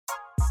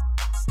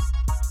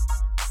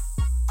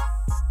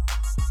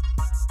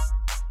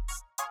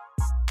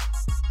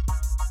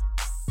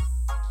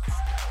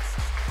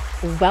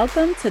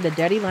Welcome to the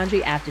Dirty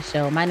Laundry After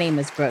Show. My name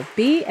is Brooke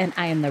B, and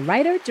I am the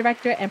writer,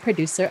 director, and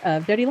producer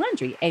of Dirty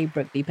Laundry, a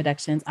Brooke B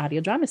Productions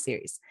audio drama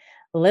series.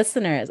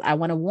 Listeners, I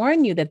want to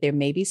warn you that there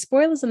may be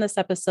spoilers in this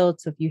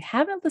episode, so if you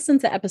haven't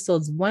listened to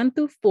episodes 1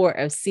 through 4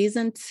 of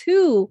season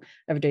 2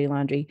 of Dirty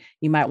Laundry,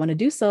 you might want to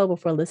do so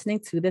before listening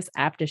to this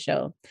after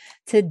show.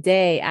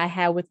 Today, I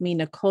have with me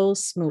Nicole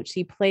Smoot.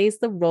 She plays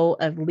the role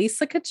of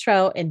Lisa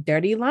Cottrell in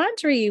Dirty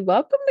Laundry.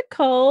 Welcome,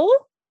 Nicole.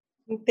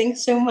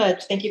 Thanks so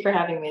much. Thank you for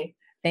having me.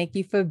 Thank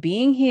you for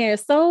being here.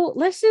 So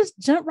let's just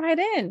jump right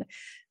in.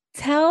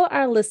 Tell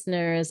our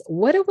listeners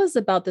what it was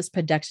about this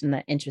production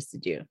that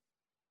interested you.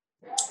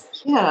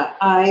 Yeah,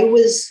 I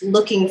was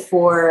looking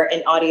for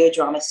an audio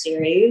drama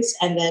series.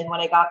 And then when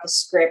I got the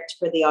script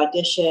for the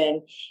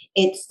audition,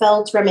 it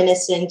felt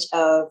reminiscent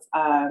of,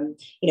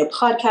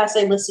 podcasts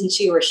I listened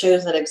to or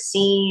shows that I've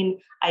seen.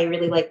 I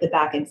really like the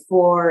back and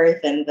forth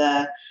and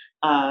the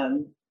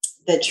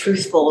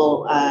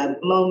truthful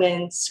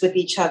moments with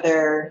each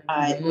other,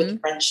 with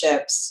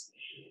friendships.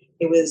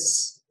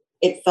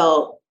 It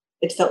felt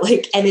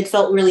like, and it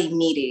felt really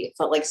meaty. It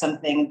felt like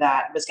something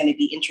that was going to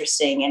be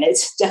interesting, and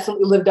it's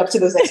definitely lived up to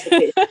those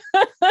expectations.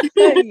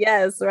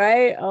 Yes,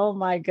 right? Oh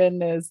my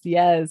goodness.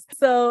 Yes.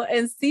 So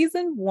in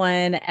season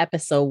 1,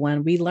 episode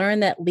 1, we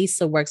learned that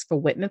Lisa works for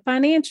Whitman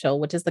Financial,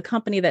 which is the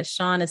company that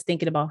Sean is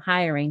thinking about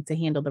hiring to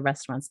handle the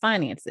restaurant's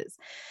finances.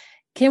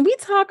 Can we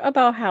talk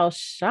about how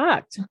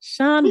shocked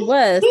Sean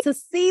was to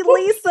see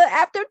Lisa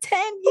after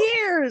 10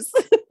 years?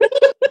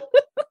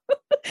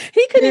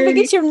 He couldn't even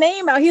get your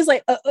name out. He's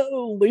like,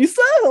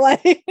 Lisa?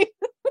 Like,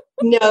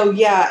 no,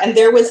 yeah. And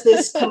there was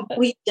this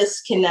complete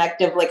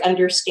disconnect of like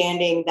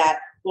understanding that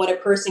when a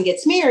person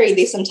gets married,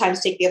 they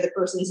sometimes take the other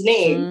person's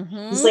name.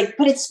 Mm-hmm. It's like,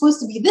 but it's supposed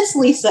to be this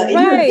Lisa. And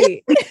right.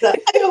 You're this Lisa.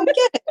 I don't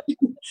get it.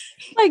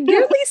 Like,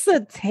 you're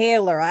Lisa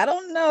Taylor. I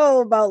don't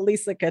know about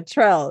Lisa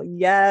Cottrell.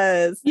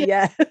 Yes.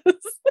 Yeah. Yes.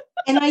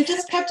 And I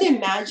just kept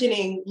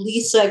imagining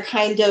Lisa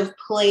kind of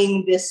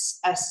playing this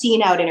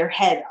scene out in her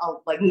head,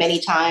 like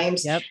many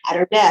times at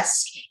her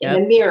desk, in the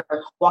mirror,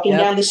 walking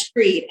down the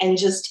street, and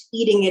just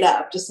eating it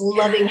up, just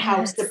loving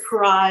how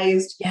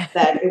surprised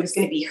that it was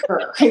going to be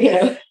her. You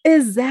know?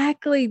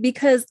 Exactly.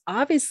 Because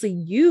obviously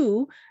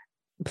you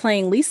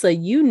playing Lisa,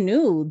 you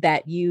knew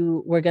that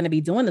you were going to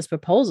be doing this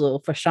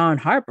proposal for Sean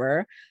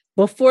Harper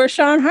before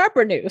Sean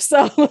Harper knew.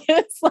 So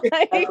it's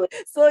like,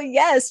 so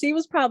yes, she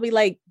was probably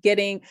like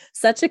getting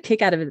such a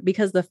kick out of it,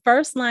 because the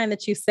first line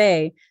that you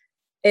say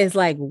is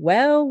like,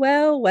 well,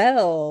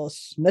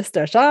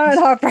 Mr. Sean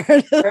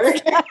Harper.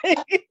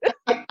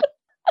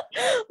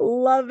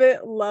 Love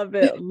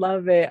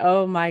it.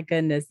 Oh my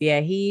goodness.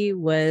 Yeah, he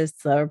was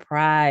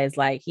surprised.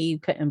 Like, he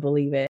couldn't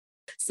believe it.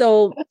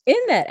 So in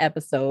that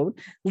episode,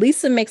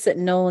 Lisa makes it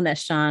known that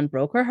Sean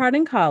broke her heart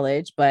in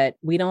college, but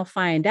we don't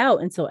find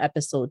out until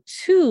episode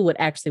 2 what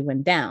actually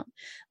went down.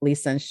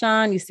 Lisa and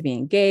Sean used to be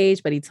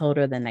engaged, but he told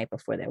her the night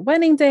before their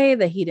wedding day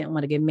that he didn't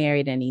want to get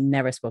married, and he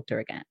never spoke to her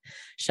again.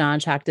 Sean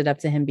chalked it up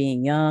to him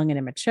being young and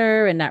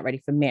immature and not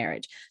ready for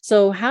marriage.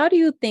 So how do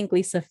you think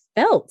Lisa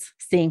felt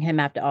seeing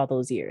him after all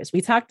those years? We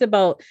talked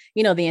about,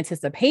 the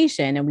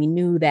anticipation, and we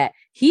knew that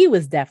he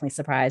was definitely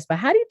surprised, but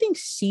how do you think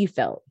she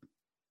felt?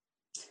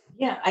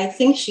 Yeah, I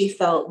think she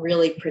felt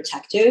really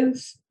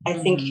protective. I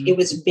think it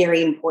was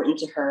very important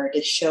to her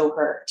to show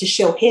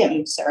him,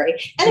 and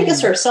I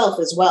guess herself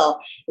as well,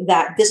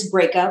 that this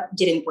breakup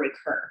didn't break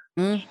her,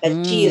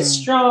 that she is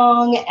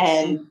strong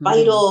and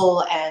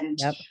vital and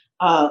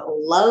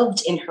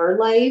loved in her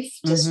life,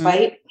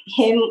 despite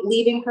him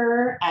leaving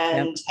her.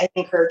 And I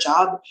think her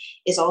job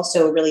is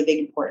also a really big,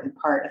 important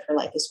part of her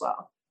life as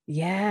well.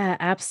 Yeah,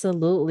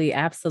 absolutely.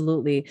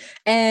 Absolutely.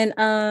 And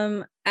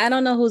I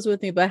don't know who's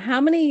with me, but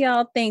how many of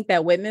y'all think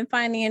that Whitman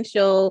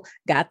Financial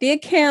got the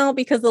account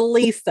because of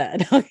Lisa?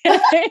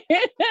 Okay.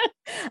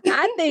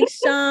 I think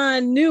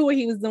Sean knew what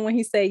he was doing when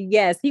he said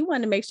yes. He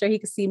wanted to make sure he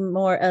could see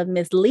more of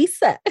Miss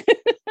Lisa.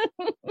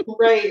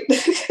 Right.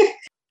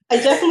 I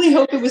definitely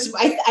hope it was.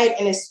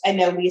 I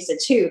know Lisa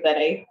too, but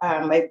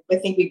I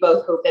think we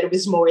both hope that it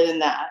was more than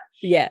that.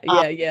 Yeah.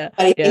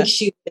 But I think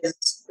she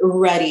was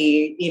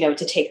ready,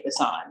 to take this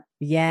on.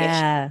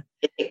 Yeah.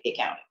 To take the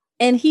account.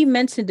 And he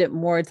mentioned it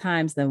more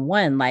times than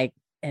one, like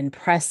an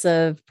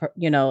impressive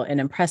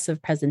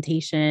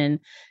presentation.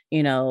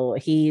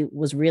 He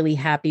was really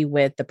happy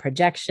with the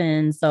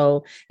projection.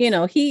 So,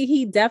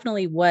 he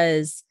definitely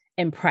was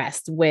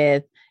impressed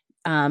with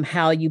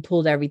how you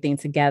pulled everything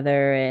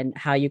together and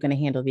how you're going to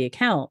handle the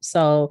account.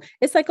 So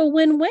it's like a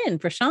win-win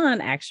for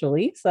Sean,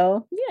 actually.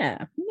 So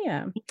yeah.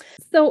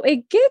 So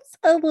it gets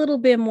a little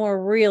bit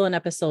more real in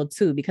episode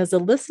 2, because the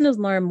listeners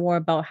learn more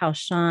about how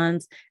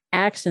Sean's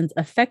actions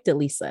affected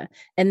Lisa.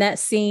 In that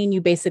scene, you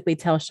basically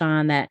tell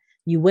Sean that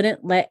you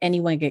wouldn't let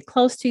anyone get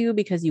close to you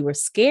because you were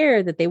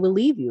scared that they would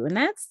leave you. And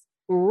that's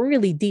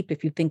really deep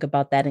if you think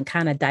about that and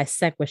kind of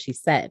dissect what she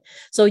said.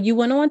 So you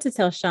went on to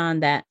tell Sean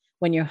that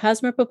when your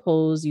husband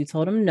proposed, you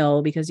told him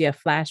no because you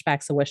have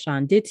flashbacks of what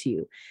Sean did to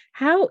you.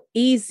 How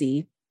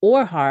easy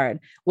or hard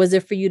was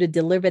it for you to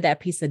deliver that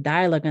piece of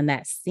dialogue on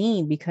that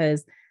scene?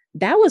 Because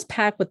that was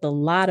packed with a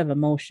lot of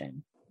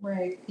emotion.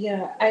 Right.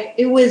 Yeah.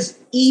 It was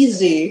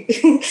easy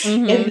in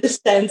Mm-hmm. the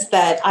sense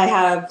that I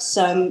have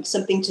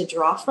something to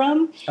draw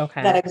from that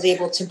Okay. I was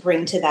able to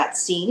bring to that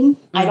scene.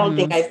 I don't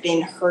think Mm-hmm. I've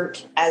been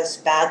hurt as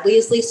badly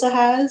as Lisa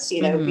has,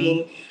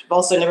 Mm-hmm. I've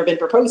also never been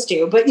proposed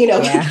to, but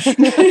Yeah.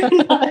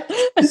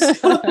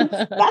 so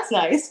that's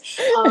nice.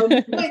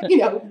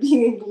 But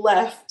being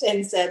left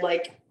and said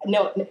like,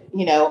 no,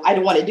 I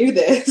don't want to do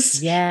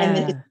this. And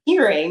then Yeah.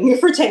 disappearing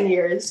for 10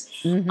 years.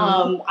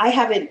 Mm-hmm. I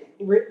haven't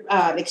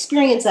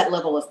experienced that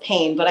level of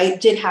pain, but I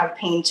did have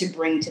pain to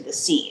bring to the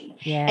scene.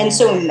 And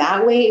so Yeah. in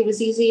that way, it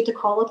was easy to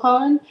call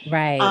upon. Um,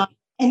 Right.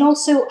 and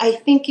also, I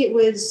think it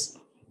was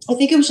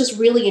just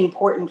really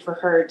important for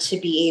her to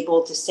be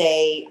able to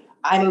say,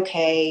 I'm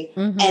okay.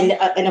 Mm-hmm.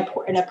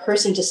 And a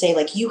person to say,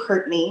 like, you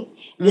hurt me.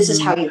 This is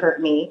Mm-hmm. how you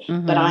hurt me, but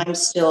Mm-hmm. I'm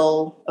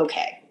still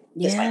okay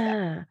despite that.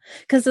 Yeah.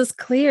 Because it's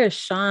clear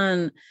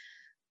Sean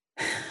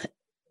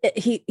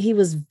he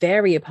was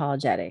very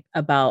apologetic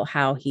about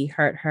how he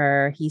hurt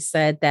her. He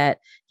said that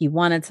he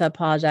wanted to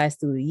apologize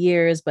through the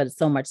years, but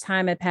so much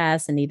time had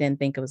passed and he didn't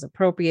think it was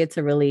appropriate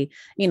to really,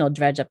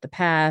 dredge up the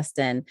past.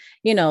 And,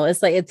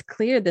 it's like it's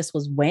clear this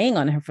was weighing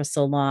on her for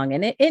so long.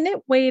 And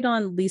it weighed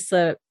on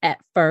Lisa at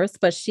first,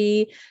 but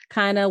she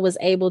kind of was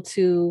able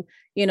to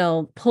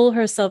pull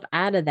herself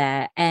out of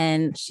that.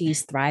 And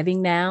she's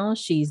thriving now.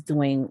 She's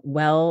doing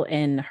well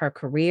in her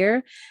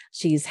career.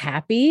 She's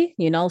happy.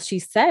 She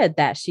said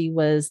that she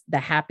was the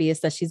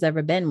happiest that she's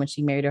ever been when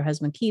she married her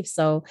husband, Keith.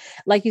 So,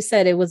 like you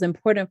said, it was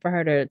important for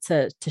her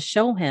to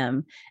show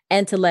him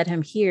and to let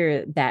him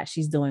hear that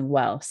she's doing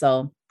well.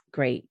 So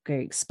great,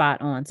 great.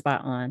 Spot on,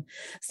 spot on.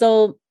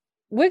 So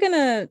we're going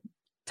to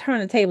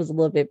turn the tables a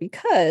little bit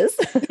because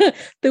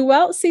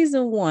throughout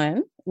season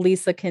 1,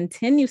 Lisa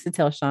continues to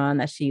tell Sean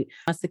that she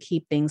wants to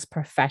keep things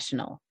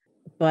professional.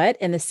 But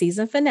in the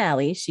season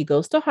finale, she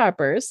goes to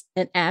Harper's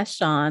and asks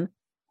Sean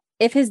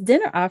if his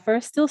dinner offer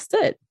still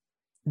stood.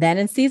 Then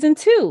in season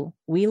 2,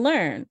 we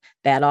learn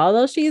that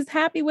although she's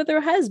happy with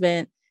her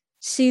husband,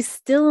 she's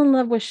still in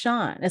love with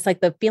Sean. It's like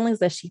the feelings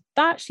that she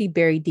thought she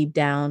buried deep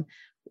down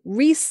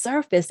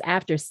resurfaced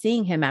after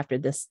seeing him after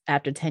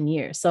 10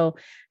 years. So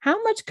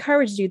how much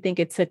courage do you think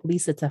it took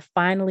Lisa to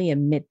finally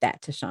admit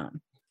that to Sean?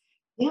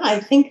 Yeah,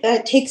 I think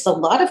that takes a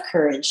lot of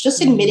courage,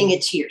 just admitting Mm,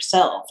 it to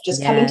yourself,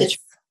 just coming to yes.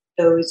 terms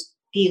with those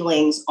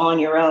feelings on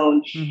your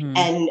own. Mm-hmm.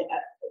 And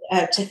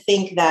to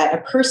think that a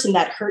person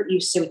that hurt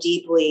you so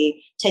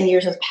deeply, 10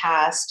 years have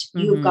passed,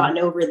 you've Mm-hmm. gotten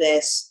over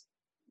this,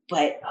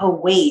 but oh,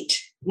 wait,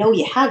 no,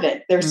 you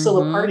haven't. There's still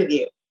a part Mm-hmm. of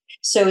you.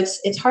 So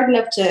it's hard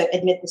enough to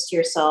admit this to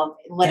yourself,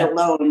 let Yep.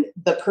 alone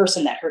the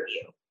person that hurt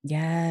you.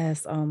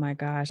 Yes. Oh my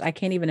gosh. I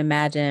can't even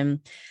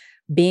imagine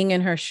being in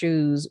her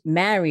shoes,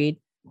 married,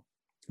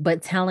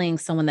 but telling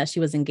someone that she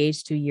was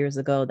engaged to years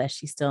ago that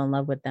she's still in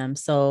love with them.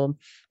 So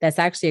that's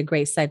actually a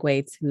great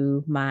segue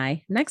to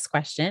my next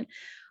question.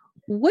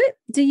 What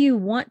do you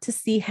want to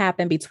see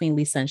happen between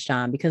Lisa and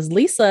Sean? Because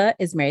Lisa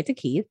is married to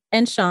Keith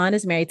and Sean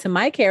is married to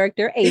my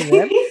character,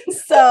 Ava.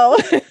 So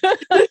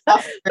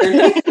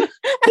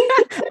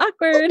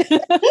awkward.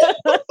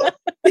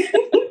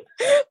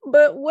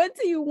 But what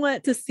do you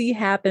want to see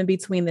happen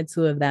between the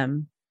two of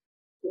them?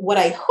 What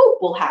I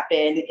hope will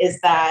happen is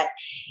that,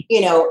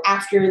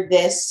 after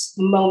this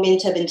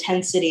moment of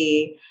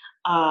intensity,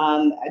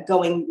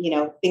 going,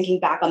 thinking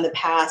back on the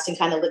past and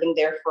kind of living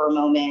there for a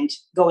moment,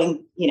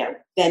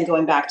 then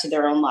going back to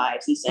their own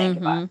lives and saying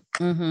goodbye.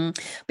 Mm-hmm, mm-hmm.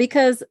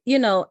 Because,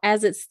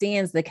 as it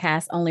stands, the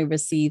cast only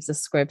receives the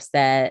scripts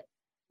that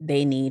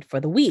they need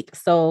for the week.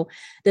 So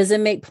does it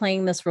make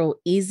playing this role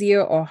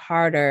easier or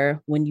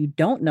harder when you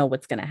don't know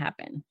what's going to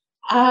happen?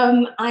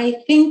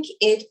 I think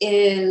it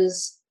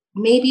is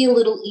maybe a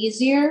little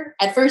easier.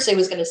 At first, I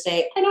was going to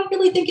say, I don't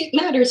really think it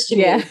matters to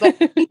Yeah. me, but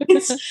I think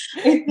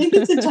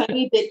it's a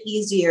tiny bit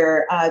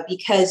easier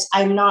because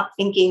I'm not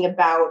thinking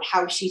about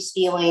how she's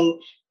feeling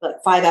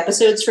like 5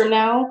 episodes from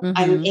now. I'm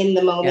Mm-hmm. in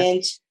the Yep.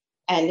 moment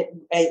and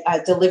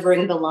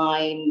delivering the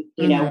line,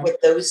 Mm-hmm.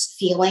 with those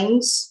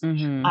feelings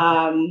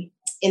Mm-hmm.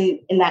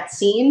 in that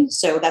scene.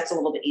 So that's a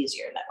little bit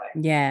easier in that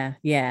way. Yeah,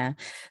 yeah.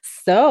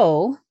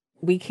 So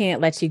we can't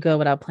let you go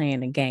without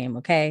playing a game.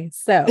 Okay.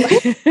 So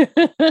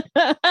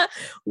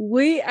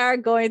we are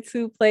going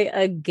to play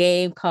a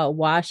game called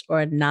Wash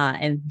or Not.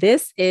 And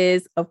this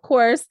is, of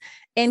course,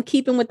 in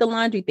keeping with the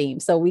laundry theme.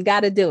 So we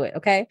got to do it.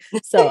 Okay.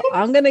 So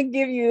I'm going to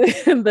give you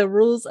the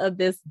rules of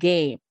this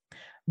game.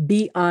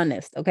 Be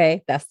honest.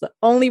 Okay. That's the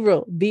only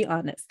rule. Be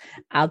honest.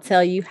 I'll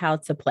tell you how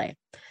to play.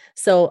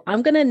 So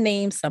I'm going to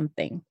name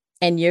something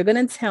and you're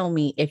going to tell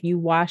me if you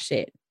wash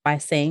it by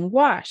saying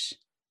wash.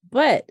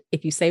 But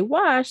if you say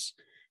wash,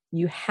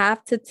 you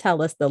have to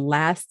tell us the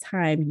last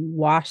time you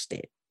washed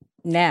it.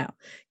 Now,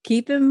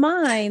 keep in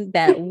mind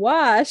that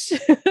wash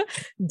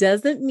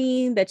doesn't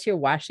mean that you're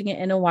washing it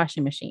in a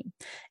washing machine.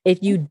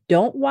 If you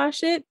don't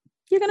wash it,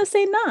 you're going to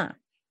say nah.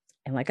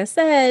 And like I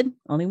said,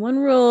 only one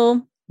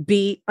rule,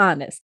 be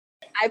honest.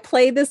 I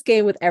played this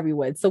game with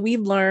everyone. So we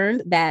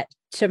learned that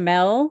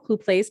Chamel, who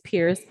plays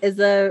Pierce, is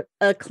a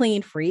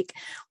clean freak.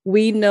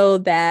 We know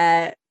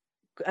that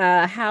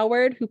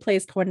Howard, who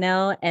plays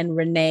Cornell, and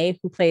Renee,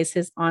 who plays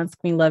his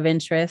on-screen love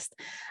interest,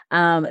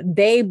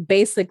 they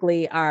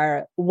basically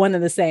are one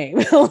and the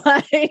same.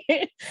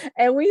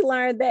 And we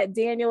learned that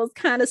Daniel is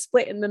kind of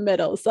split in the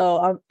middle. So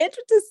I'm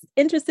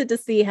interested to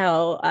see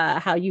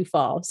how you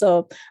fall.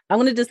 So I'm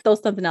going to just throw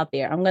something out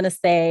there. I'm going to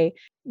say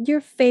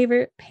your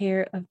favorite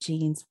pair of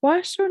jeans,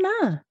 wash or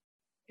not?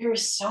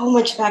 There's so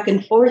much back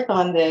and forth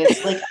on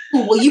this. Like,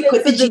 oh, well, you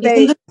put the jeans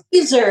in the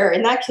freezer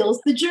and that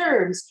kills the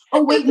germs.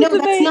 Oh, wait, no,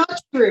 that's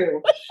not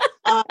true.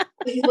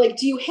 Like,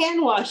 do you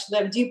hand wash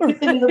them? Do you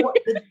put them in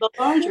the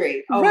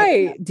laundry? Oh,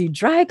 right. Do you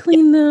dry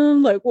clean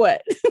them? Like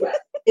what?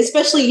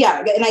 Especially,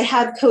 yeah. And I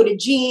have coated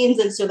jeans,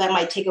 and so that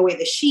might take away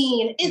the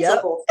sheen. It's a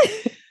whole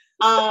thing.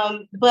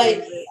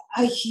 But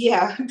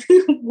yeah,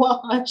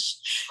 wash,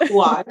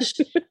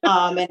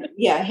 and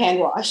yeah, hand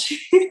wash.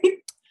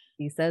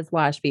 He says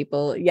wash,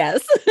 people.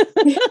 Yes.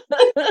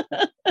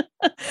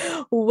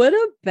 What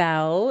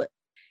about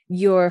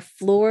your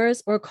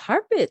floors or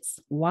carpets?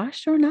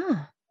 Wash or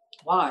not?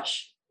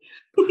 Wash.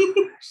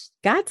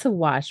 Got to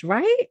wash,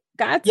 right?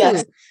 Got to.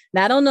 Yes.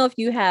 Now, I don't know if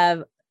you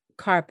have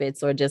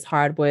carpets or just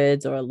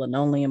hardwoods or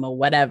linoleum or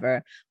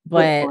whatever,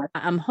 but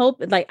I'm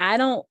hoping, like, I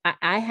don't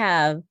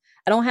have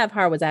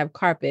hardwoods. I have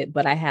carpet,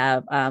 but I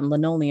have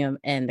linoleum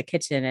in the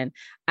kitchen, and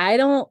I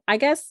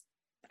guess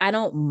I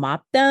don't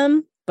mop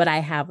them, but I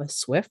have a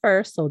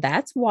Swiffer, so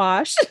that's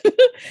wash.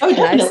 Oh,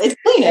 no, it's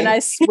cleaning. And I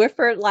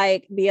Swiffered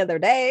like the other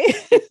day.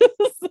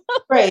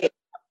 Right.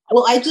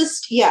 Well, I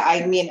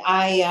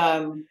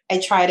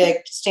try to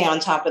stay on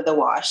top of the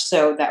wash,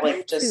 so that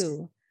like just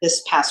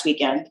this past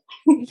weekend.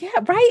 Yeah,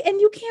 right. And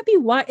you can't be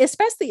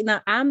especially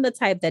now. I'm the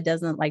type that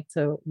doesn't like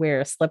to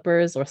wear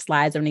slippers or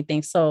slides or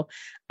anything, so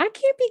I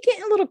can't be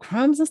getting little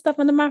crumbs and stuff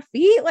under my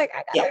feet. Like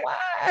I gotta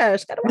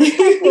wash that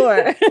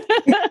floor.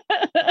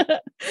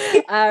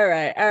 All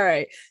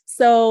right.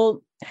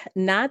 So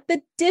not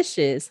the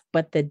dishes,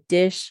 but the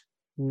dish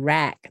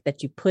rack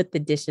that you put the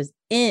dishes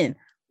in.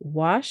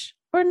 Wash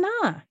or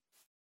not?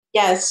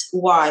 Yes,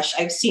 wash.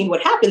 I've seen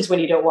what happens when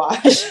you don't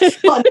wash.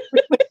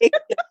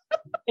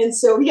 And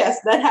so, yes,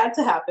 that had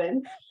to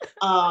happen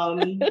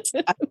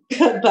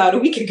about a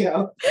week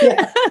ago.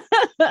 Yeah.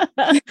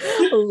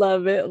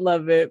 Love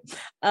it.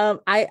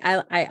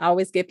 I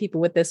always get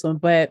people with this one,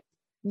 but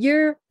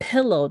your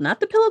pillow, not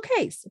the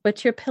pillowcase,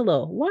 but your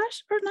pillow,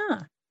 wash or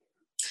not?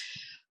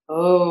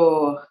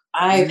 Oh,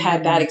 I've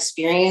had bad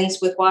experience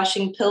with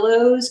washing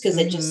pillows because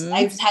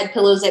I've had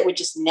pillows that would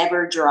just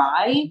never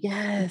dry.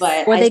 Yes.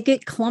 Or they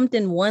get clumped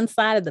in one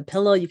side of the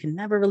pillow. You can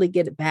never really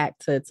get it back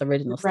to its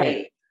original state.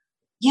 Right.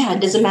 Yeah,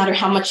 it doesn't matter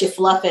how much you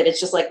fluff it. It's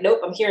just like,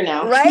 nope, I'm here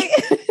now. Right?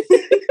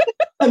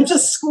 I'm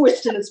just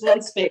squished in this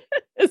one space.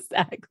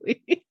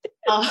 Exactly.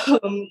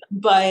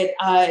 But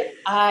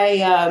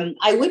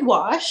I would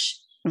wash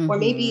or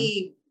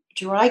maybe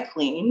dry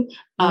clean,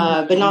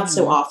 but not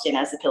so often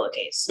as the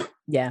pillowcase.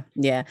 Yeah.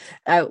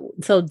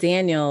 So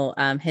Daniel,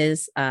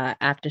 his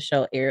after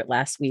show aired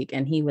last week,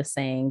 and he was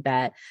saying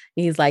that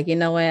he's like, you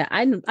know what,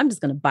 I'm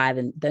just gonna buy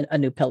a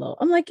new pillow.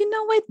 I'm like, you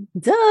know what,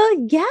 duh,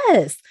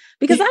 yes,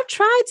 because I've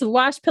tried to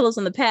wash pillows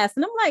in the past,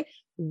 and I'm like,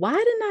 why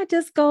didn't I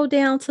just go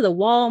down to the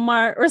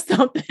Walmart or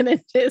something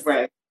and just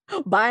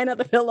buy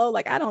another pillow?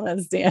 Like, I don't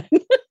understand.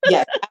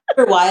 Yeah,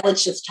 after a while,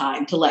 it's just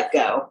time to let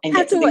go. And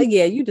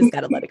you just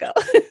gotta let it go.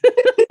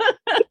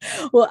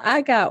 Well,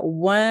 I got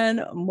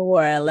one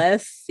more.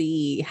 Let's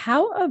see.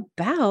 How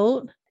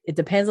about, it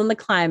depends on the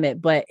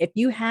climate, but if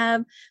you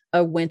have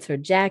a winter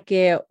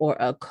jacket or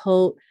a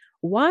coat,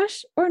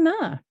 wash or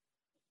not?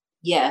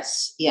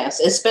 Yes.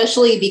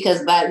 Especially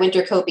because that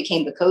winter coat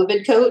became the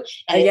COVID coat,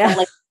 and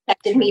it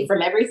protected me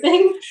from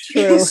everything.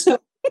 True. So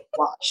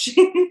wash.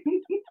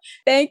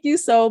 Thank you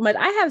so much.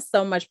 I have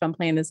so much fun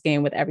playing this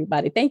game with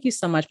everybody. Thank you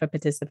so much for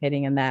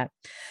participating in that.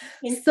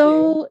 Thank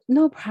you.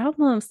 No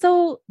problem.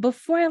 So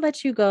before I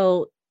let you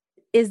go,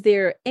 is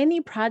there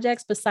any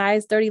projects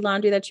besides Dirty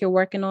Laundry that you're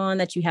working on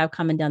that you have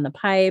coming down the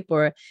pipe,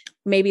 or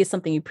maybe it's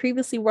something you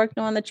previously worked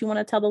on that you want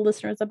to tell the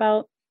listeners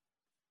about?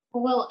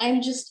 Well,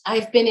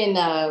 I've been in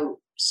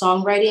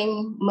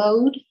songwriting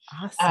mode.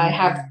 Awesome. I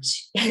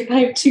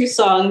have two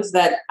songs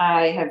that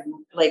I have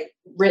like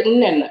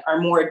written and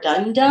are more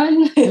done,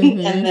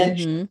 and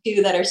then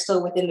two that are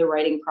still within the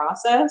writing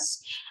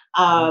process.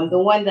 The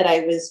one that I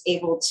was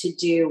able to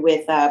do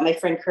with my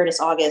friend Curtis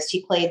August,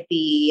 he played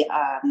the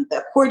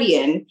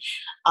accordion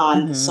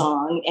on the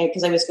song, and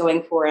because I was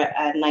going for a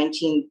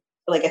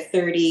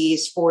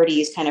 30s,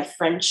 40s kind of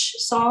French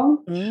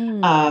song,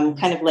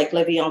 kind of like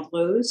La Vie en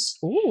Rose.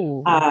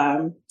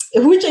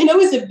 Which I know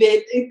is a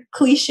bit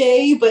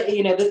cliche, but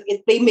you know,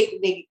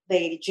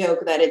 they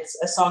joke that it's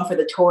a song for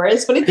the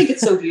tourist, but I think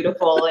it's so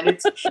beautiful, and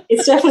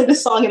it's definitely the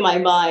song in my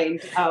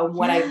mind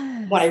when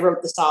I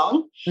wrote the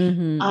song.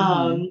 And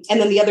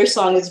then the other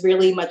song is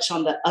really much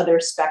on the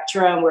other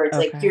spectrum, where it's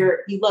like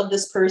you love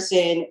this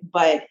person,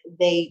 but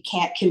they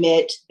can't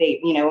commit, they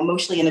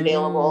emotionally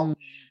unavailable.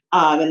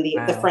 And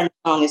the French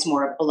song is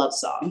more of a love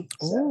song.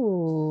 So.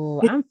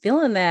 Oh, I'm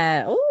feeling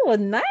that. Oh,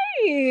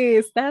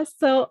 nice. That's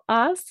so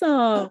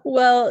awesome.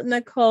 Well,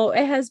 Nicole,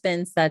 it has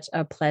been such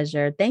a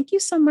pleasure. Thank you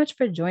so much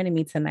for joining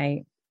me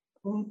tonight.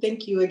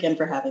 Thank you again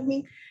for having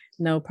me.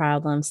 No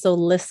problem. So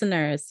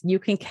listeners, you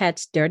can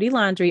catch Dirty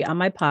Laundry on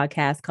my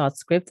podcast called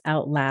Script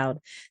Out Loud.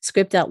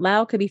 Script Out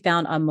Loud could be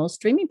found on most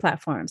streaming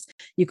platforms.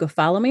 You can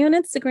follow me on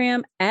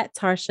Instagram at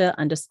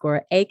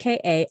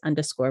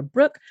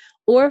Tarsha_AKA_Brooke,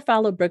 or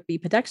follow Brooke B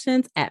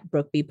Productions at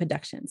Brooke B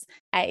Productions.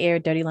 I air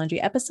Dirty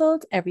Laundry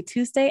episodes every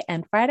Tuesday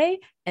and Friday.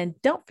 And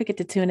don't forget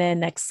to tune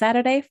in next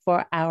Saturday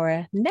for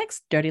our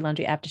next Dirty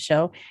Laundry After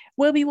Show,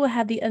 where we will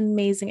have the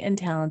amazing and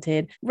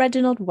talented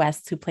Reginald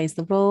West, who plays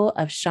the role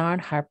of Sean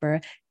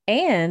Harper.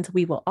 And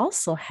we will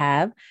also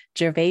have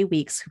Gervais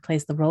Weeks, who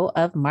plays the role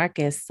of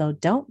Marcus. So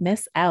don't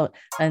miss out.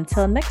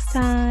 Until next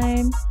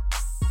time.